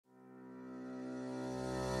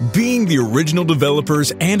Being the original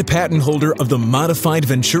developers and patent holder of the modified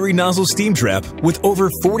Venturi nozzle steam trap with over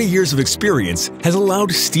 40 years of experience has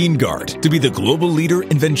allowed STEAMGARD to be the global leader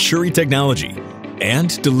in Venturi technology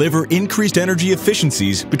and deliver increased energy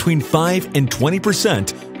efficiencies between 5 and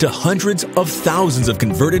 20% to hundreds of thousands of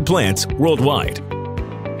converted plants worldwide.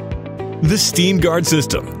 The STEAMGARD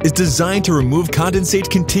system is designed to remove condensate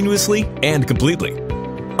continuously and completely.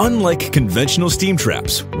 Unlike conventional steam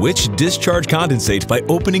traps, which discharge condensate by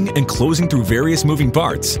opening and closing through various moving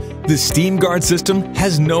parts, the STEAMGARD system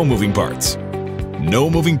has no moving parts. No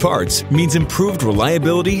moving parts means improved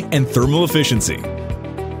reliability and thermal efficiency.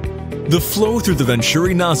 The flow through the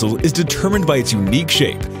Venturi nozzle is determined by its unique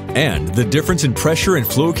shape and the difference in pressure and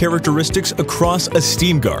flow characteristics across a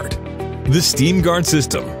STEAMGARD. The STEAMGARD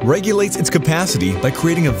system regulates its capacity by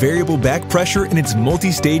creating a variable back pressure in its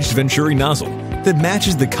multi-staged Venturi nozzle that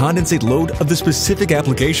matches the condensate load of the specific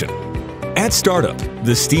application. At startup,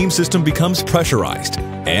 the steam system becomes pressurized,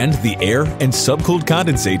 and the air and subcooled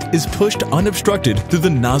condensate is pushed unobstructed through the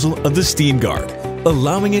nozzle of the STEAMGARD,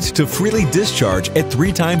 allowing it to freely discharge at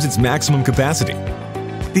 3 times its maximum capacity.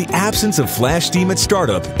 The absence of flash steam at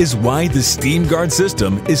startup is why the STEAMGARD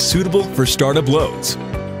system is suitable for startup loads.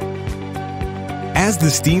 As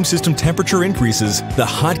the steam system temperature increases, the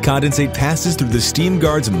hot condensate passes through the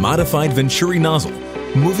STEAMGARD's modified Venturi nozzle,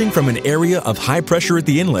 moving from an area of high pressure at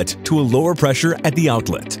the inlet to a lower pressure at the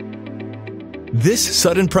outlet. This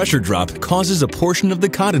sudden pressure drop causes a portion of the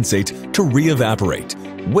condensate to re-evaporate,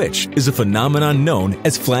 which is a phenomenon known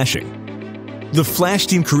as flashing. The flash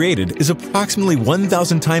steam created is approximately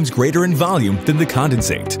 1,000 times greater in volume than the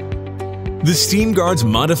condensate. The STEAMGARD's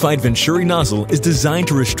modified Venturi nozzle is designed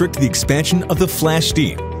to restrict the expansion of the flash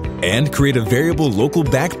steam and create a variable local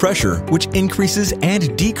back pressure which increases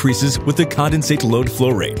and decreases with the condensate load flow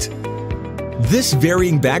rate. This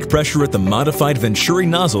varying back pressure at the modified Venturi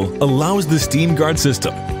nozzle allows the STEAMGARD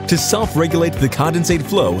system to self-regulate the condensate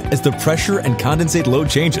flow as the pressure and condensate load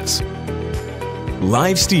changes.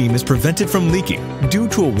 Live steam is prevented from leaking due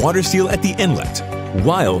to a water seal at the inlet,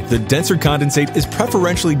 while the denser condensate is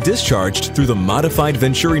preferentially discharged through the modified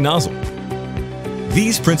Venturi nozzle.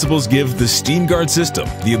 These principles give the STEAMGARD system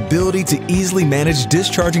the ability to easily manage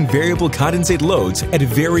discharging variable condensate loads at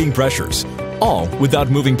varying pressures, all without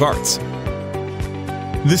moving parts.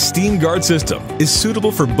 The STEAMGARD system is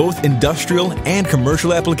suitable for both industrial and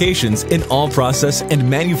commercial applications in all process and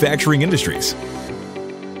manufacturing industries.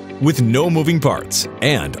 With no moving parts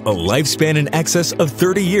and a lifespan in excess of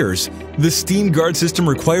 30 years, the STEAMGARD system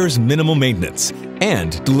requires minimal maintenance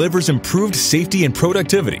and delivers improved safety and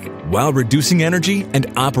productivity while reducing energy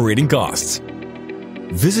and operating costs.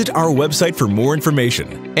 Visit our website for more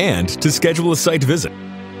information and to schedule a site visit.